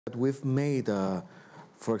we've made,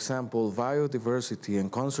 for example, biodiversity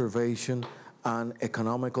and conservation an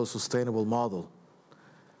economical sustainable model.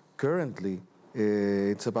 Currently,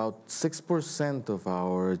 it's about 6% of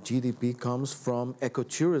our GDP comes from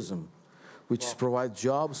ecotourism, which provides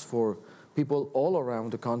jobs for people all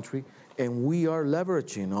around the country, and we are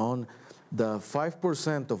leveraging on the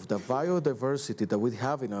 5% of the biodiversity that we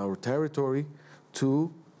have in our territory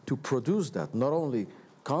to produce that, not only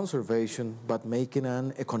conservation, but making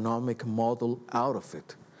an economic model out of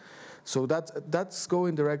it. So that's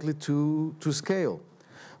going directly to scale.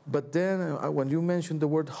 But then when you mentioned the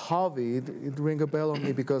word hobby, it rang a bell on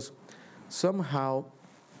me because somehow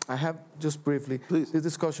I have, just briefly, this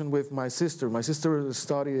discussion with my sister. My sister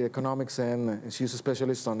studied economics and she's a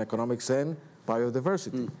specialist on economics and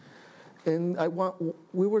biodiversity. And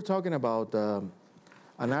we were talking about an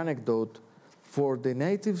anecdote for the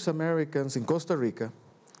Native Americans in Costa Rica,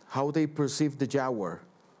 how they perceive the jaguar.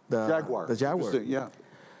 The jaguar. Yeah.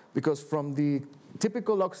 Because from the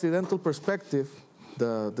typical Occidental perspective,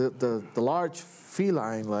 the large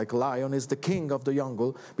feline like lion is the king of the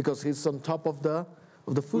jungle because he's on top of the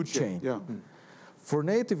food chain. Yeah. For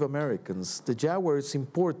Native Americans, the jaguar is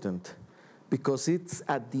important because it's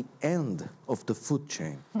at the end of the food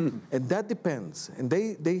chain. And that depends. And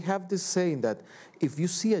they have this saying that if you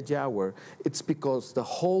see a jaguar, it's because the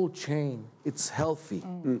whole chain, it's healthy.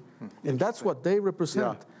 And that's what they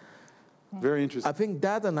represent. Yeah. Very interesting. I think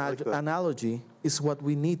that analogy is what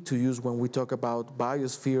we need to use when we talk about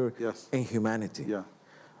biosphere and humanity. Yeah.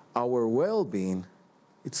 Our well-being,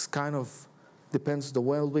 it's kind of depends the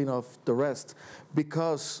well-being of the rest,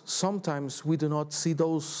 because sometimes we do not see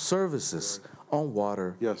those services on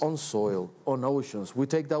water, on soil, on oceans. We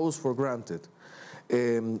take those for granted.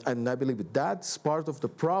 And I believe that's part of the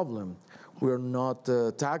problem. We're not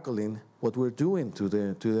tackling what we're doing to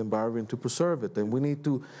the environment to preserve it. And we need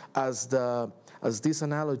to, as this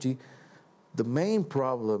analogy, the main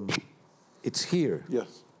problem, it's here.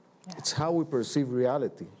 Yes. It's how we perceive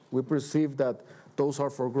reality. We perceive that those are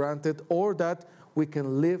for granted, or that we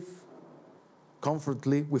can live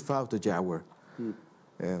comfortably without the jaguar.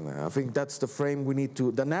 And I think that's the frame we need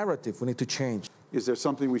to, the narrative we need to change. Is there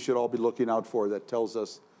something we should all be looking out for that tells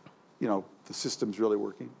us, you know, the system's really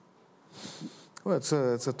working? Well, it's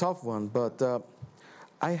a tough one, but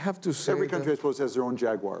I have to say every country, I suppose, has their own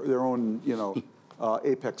jaguar, their own, you know,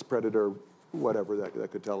 apex predator, whatever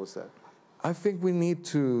that could tell us that. I think we need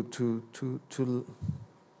to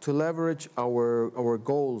leverage our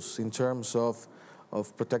goals in terms of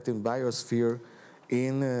protecting biosphere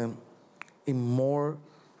in more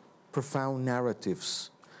profound narratives.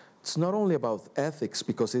 It's not only about ethics,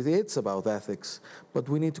 because it is about ethics, but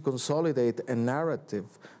we need to consolidate a narrative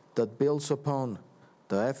that builds upon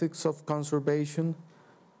the ethics of conservation,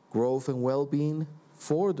 growth and well-being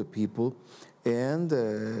for the people, and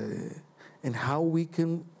how we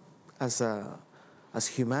can, as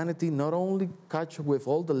humanity, not only catch with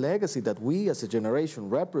all the legacy that we as a generation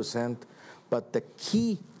represent, but the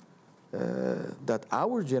key that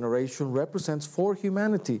our generation represents for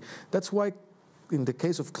humanity. That's why, in the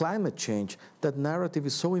case of climate change, that narrative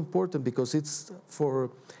is so important, because it's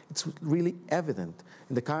really evident.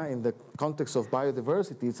 In the context of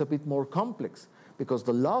biodiversity, it's a bit more complex, because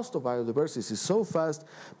the loss of biodiversity is so fast,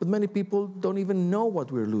 but many people don't even know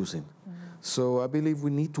what we're losing. So I believe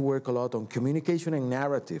we need to work a lot on communication and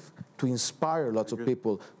narrative to inspire lots of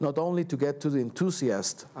people, not only to get to the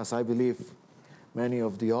enthusiast, as I believe many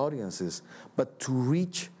of the audiences, but to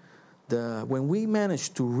reach when we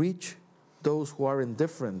manage to reach those who are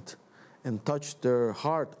indifferent and touch their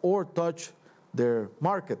heart or touch their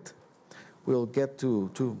market, we'll get to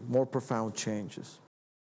more profound changes.